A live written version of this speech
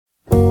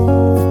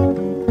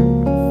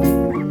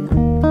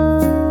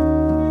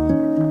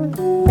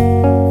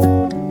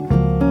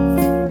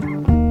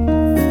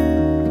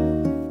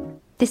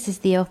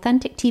the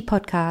Authentic Tea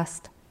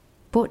Podcast,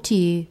 brought to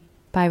you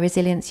by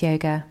Resilience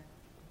Yoga.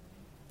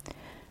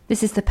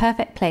 This is the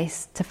perfect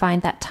place to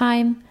find that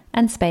time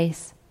and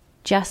space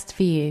just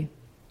for you.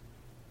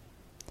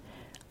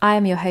 I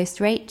am your host,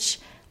 Rach,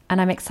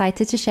 and I'm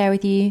excited to share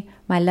with you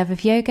my love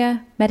of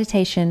yoga,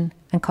 meditation,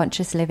 and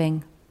conscious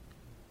living.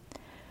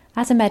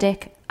 As a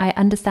medic, I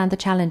understand the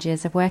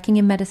challenges of working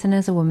in medicine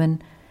as a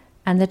woman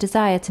and the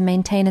desire to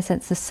maintain a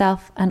sense of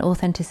self and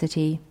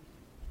authenticity.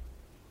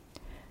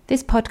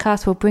 This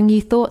podcast will bring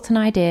you thoughts and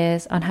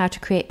ideas on how to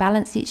create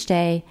balance each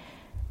day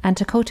and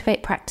to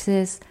cultivate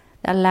practices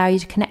that allow you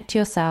to connect to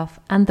yourself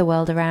and the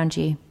world around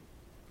you.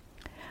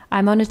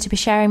 I'm honoured to be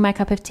sharing my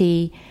cup of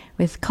tea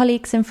with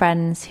colleagues and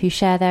friends who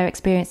share their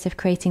experience of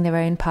creating their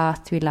own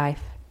path through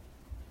life.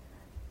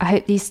 I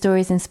hope these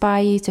stories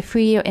inspire you to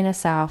free your inner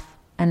self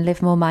and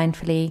live more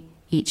mindfully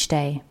each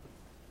day.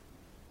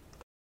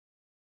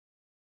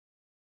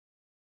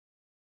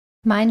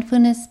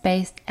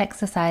 Mindfulness-based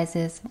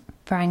exercises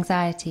for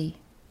anxiety.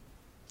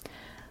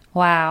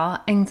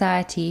 Wow,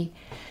 anxiety.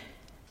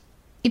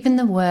 Even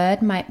the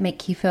word might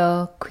make you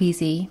feel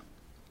queasy.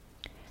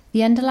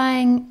 The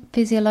underlying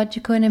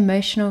physiological and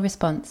emotional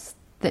response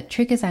that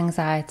triggers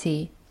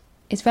anxiety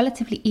is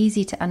relatively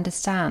easy to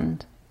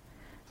understand,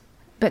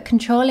 but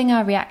controlling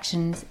our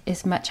reactions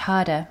is much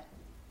harder.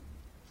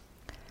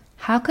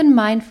 How can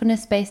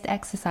mindfulness-based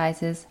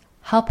exercises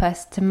help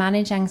us to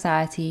manage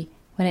anxiety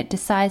when it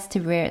decides to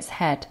rear its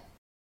head?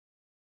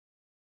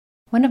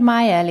 One of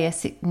my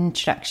earliest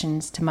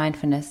introductions to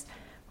mindfulness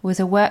was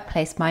a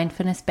workplace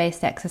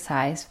mindfulness-based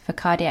exercise for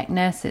cardiac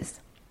nurses.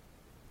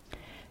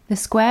 The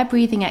square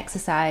breathing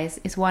exercise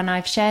is one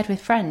I've shared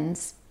with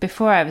friends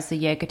before I was a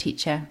yoga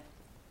teacher,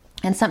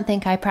 and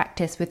something I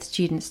practice with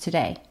students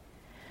today.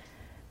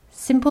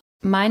 Simple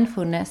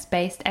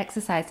mindfulness-based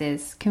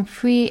exercises can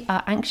free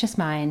our anxious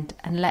mind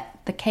and let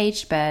the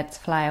caged birds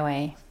fly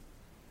away.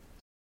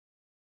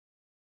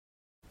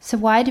 So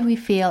why do we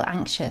feel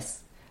anxious?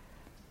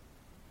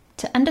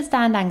 To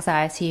understand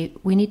anxiety,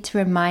 we need to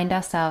remind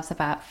ourselves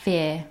about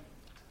fear.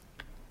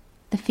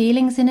 The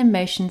feelings and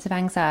emotions of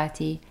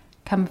anxiety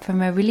come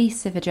from a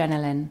release of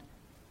adrenaline,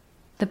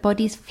 the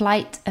body's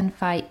flight and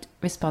fight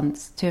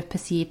response to a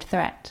perceived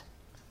threat.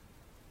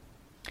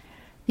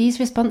 These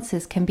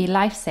responses can be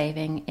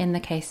life-saving in the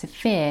case of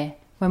fear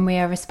when we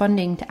are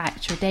responding to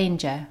actual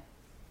danger.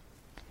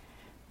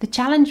 The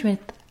challenge with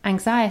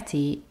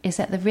anxiety is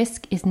that the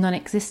risk is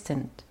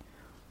non-existent,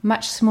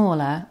 much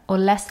smaller or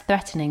less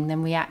threatening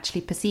than we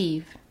actually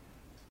perceive.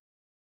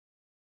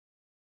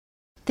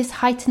 This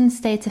heightened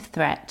state of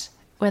threat,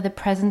 whether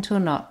present or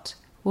not,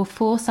 will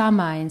force our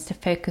minds to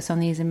focus on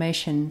these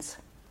emotions.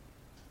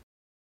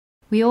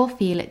 We all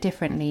feel it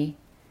differently.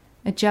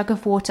 A jug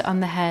of water on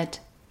the head,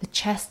 the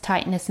chest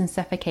tightness and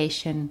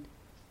suffocation,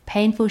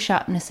 painful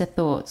sharpness of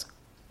thoughts,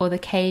 or the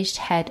caged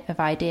head of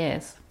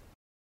ideas.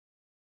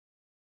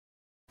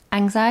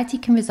 Anxiety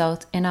can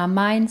result in our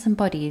minds and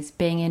bodies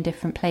being in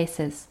different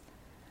places,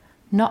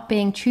 not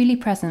being truly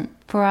present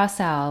for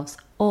ourselves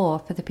or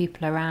for the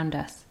people around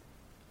us.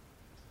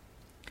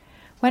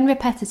 When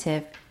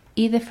repetitive,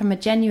 either from a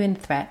genuine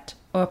threat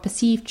or a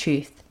perceived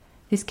truth,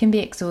 this can be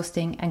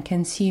exhausting and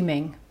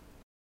consuming.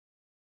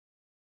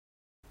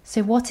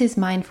 So what is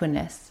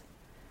mindfulness?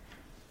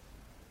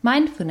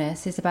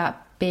 Mindfulness is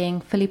about being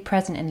fully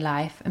present in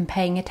life and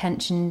paying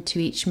attention to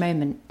each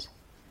moment.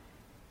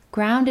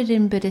 Grounded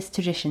in Buddhist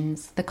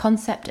traditions, the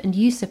concept and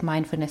use of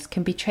mindfulness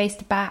can be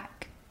traced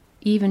back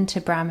even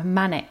to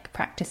Brahmanic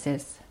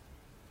practices.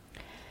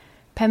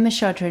 Pema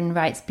Chodron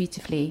writes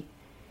beautifully,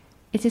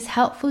 "It is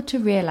helpful to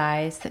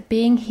realize that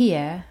being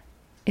here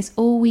is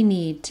all we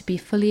need to be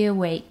fully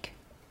awake,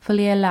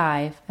 fully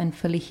alive, and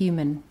fully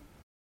human."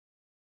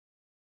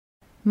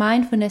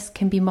 Mindfulness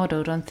can be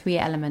modeled on three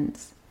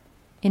elements: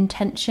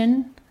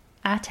 intention,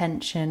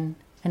 attention,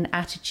 and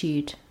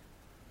attitude.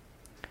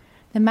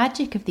 The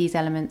magic of these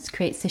elements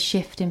creates a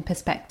shift in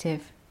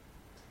perspective.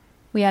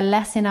 We are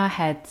less in our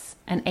heads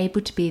and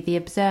able to be the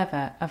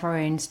observer of our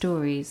own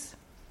stories.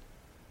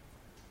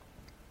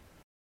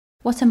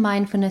 What are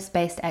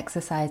mindfulness-based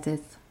exercises?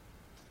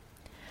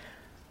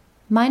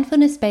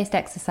 Mindfulness-based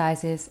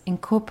exercises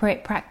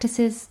incorporate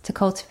practices to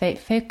cultivate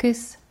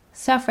focus,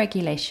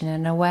 self-regulation,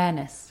 and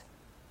awareness.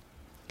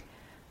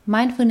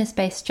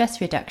 Mindfulness-based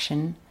stress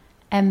reduction,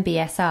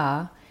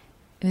 MBSR,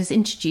 was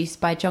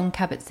introduced by Jon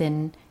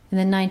Kabat-Zinn in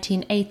the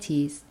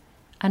 1980s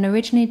and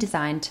originally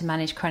designed to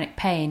manage chronic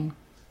pain.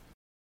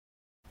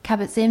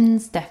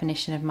 Kabat-Zinn's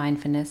definition of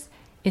mindfulness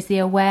is the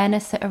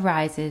awareness that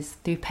arises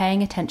through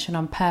paying attention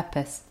on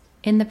purpose,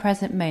 in the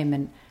present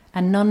moment,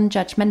 and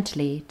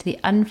non-judgmentally to the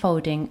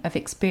unfolding of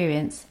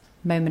experience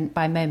moment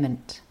by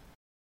moment.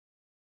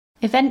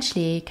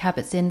 Eventually,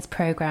 Kabat-Zinn's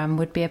program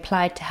would be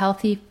applied to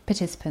healthy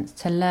participants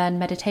to learn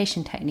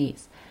meditation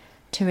techniques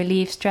to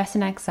relieve stress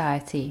and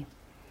anxiety,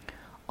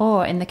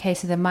 or in the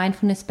case of the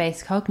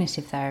mindfulness-based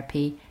cognitive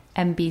therapy,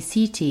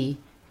 MBCT,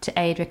 to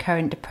aid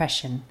recurrent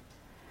depression.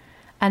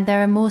 And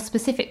there are more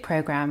specific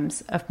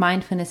programs of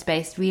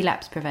mindfulness-based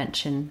relapse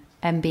prevention,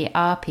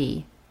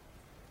 MBRP.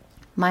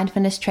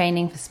 mindfulness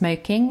training for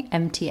smoking,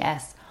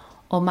 MTS,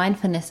 or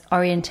mindfulness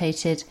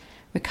orientated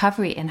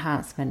recovery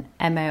enhancement,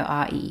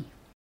 MORE.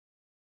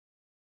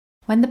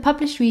 When the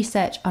published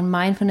research on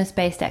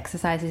mindfulness-based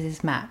exercises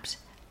is mapped,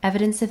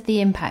 evidence of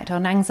the impact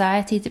on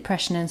anxiety,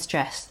 depression and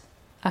stress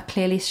are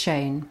clearly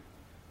shown.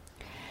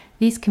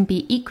 These can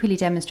be equally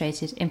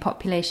demonstrated in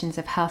populations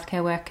of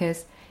healthcare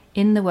workers,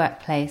 in the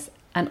workplace,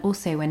 and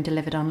also when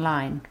delivered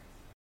online.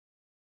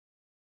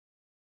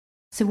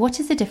 So what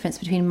is the difference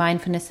between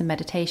mindfulness and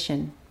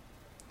meditation?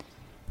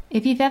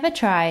 If you've ever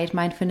tried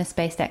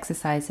mindfulness-based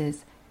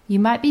exercises, you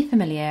might be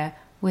familiar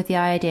with the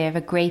idea of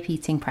a grape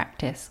eating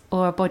practice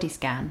or a body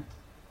scan.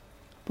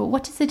 But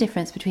what is the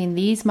difference between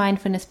these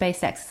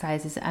mindfulness-based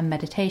exercises and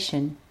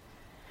meditation?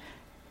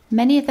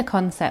 Many of the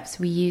concepts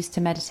we use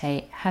to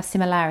meditate have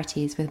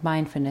similarities with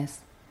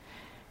mindfulness.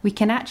 We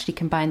can actually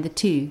combine the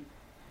two.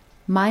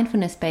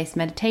 Mindfulness-based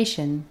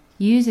meditation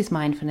uses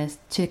mindfulness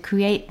to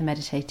create the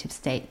meditative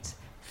state,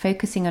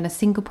 focusing on a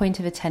single point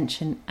of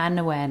attention and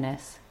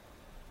awareness.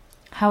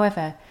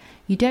 However,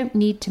 you don't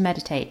need to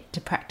meditate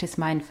to practice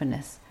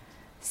mindfulness.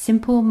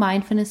 Simple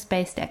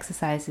mindfulness-based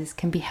exercises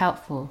can be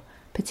helpful,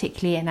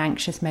 particularly in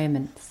anxious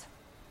moments.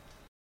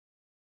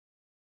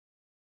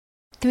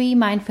 3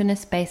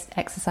 mindfulness-based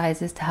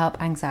exercises to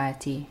help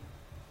anxiety.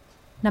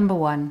 Number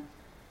 1,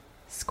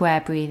 square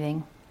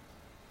breathing.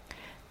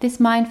 This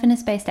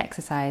mindfulness-based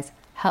exercise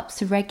helps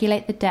to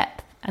regulate the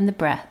depth and the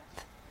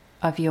breadth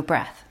of your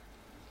breath.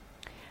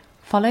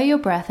 Follow your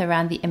breath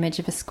around the image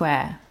of a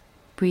square.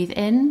 Breathe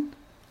in,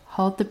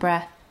 hold the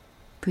breath,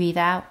 breathe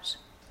out,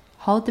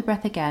 hold the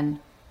breath again,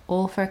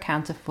 all for a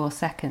count of 4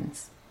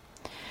 seconds.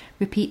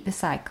 Repeat the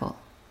cycle.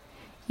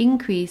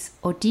 Increase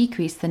or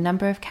decrease the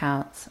number of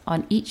counts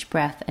on each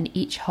breath and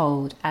each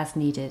hold as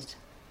needed.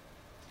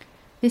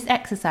 This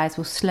exercise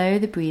will slow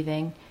the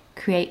breathing,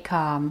 create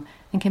calm,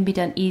 and can be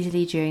done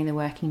easily during the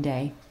working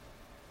day.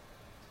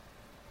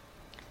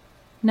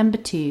 Number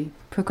 2,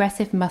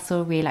 progressive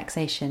muscle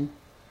relaxation.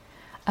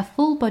 A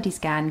full body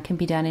scan can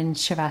be done in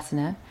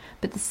Shavasana,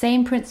 but the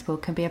same principle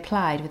can be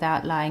applied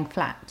without lying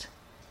flat.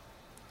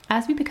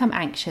 As we become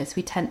anxious,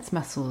 we tense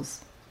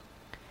muscles.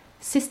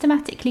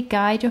 Systematically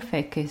guide your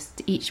focus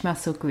to each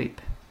muscle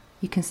group.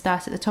 You can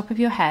start at the top of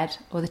your head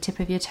or the tip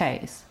of your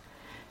toes.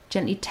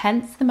 Gently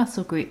tense the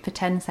muscle group for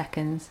 10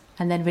 seconds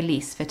and then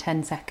release for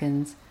 10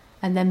 seconds,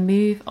 and then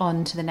move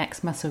on to the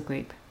next muscle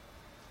group.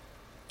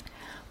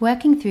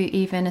 Working through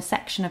even a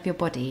section of your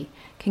body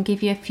can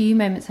give you a few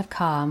moments of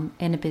calm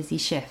in a busy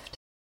shift.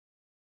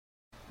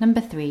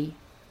 Number 3,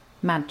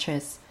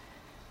 mantras.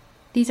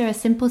 These are a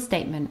simple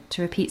statement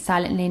to repeat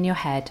silently in your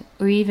head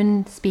or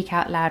even speak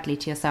out loudly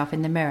to yourself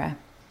in the mirror.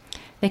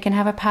 They can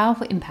have a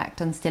powerful impact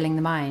on stilling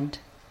the mind.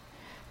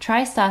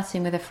 Try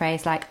starting with a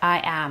phrase like I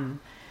am.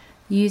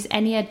 Use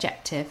any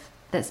adjective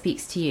that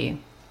speaks to you.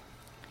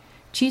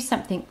 Choose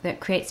something that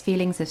creates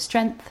feelings of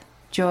strength,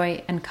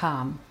 joy, and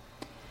calm.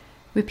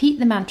 Repeat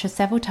the mantra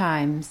several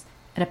times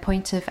at a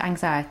point of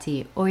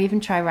anxiety, or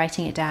even try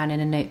writing it down in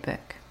a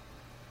notebook.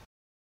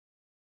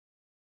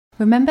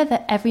 Remember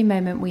that every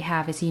moment we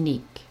have is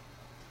unique.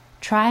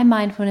 Try a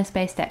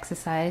mindfulness-based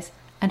exercise,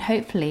 and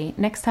hopefully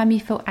next time you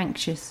feel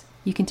anxious,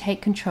 you can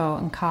take control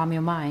and calm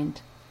your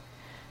mind.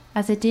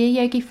 As a dear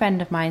yogi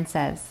friend of mine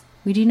says,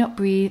 we do not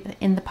breathe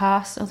in the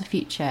past or the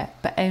future,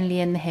 but only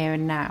in the here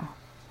and now.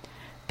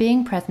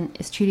 Being present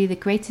is truly the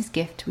greatest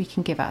gift we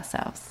can give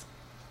ourselves.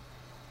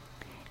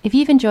 If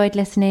you've enjoyed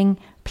listening,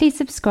 please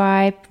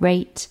subscribe,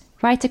 rate,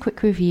 write a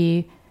quick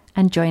review,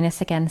 and join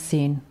us again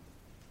soon.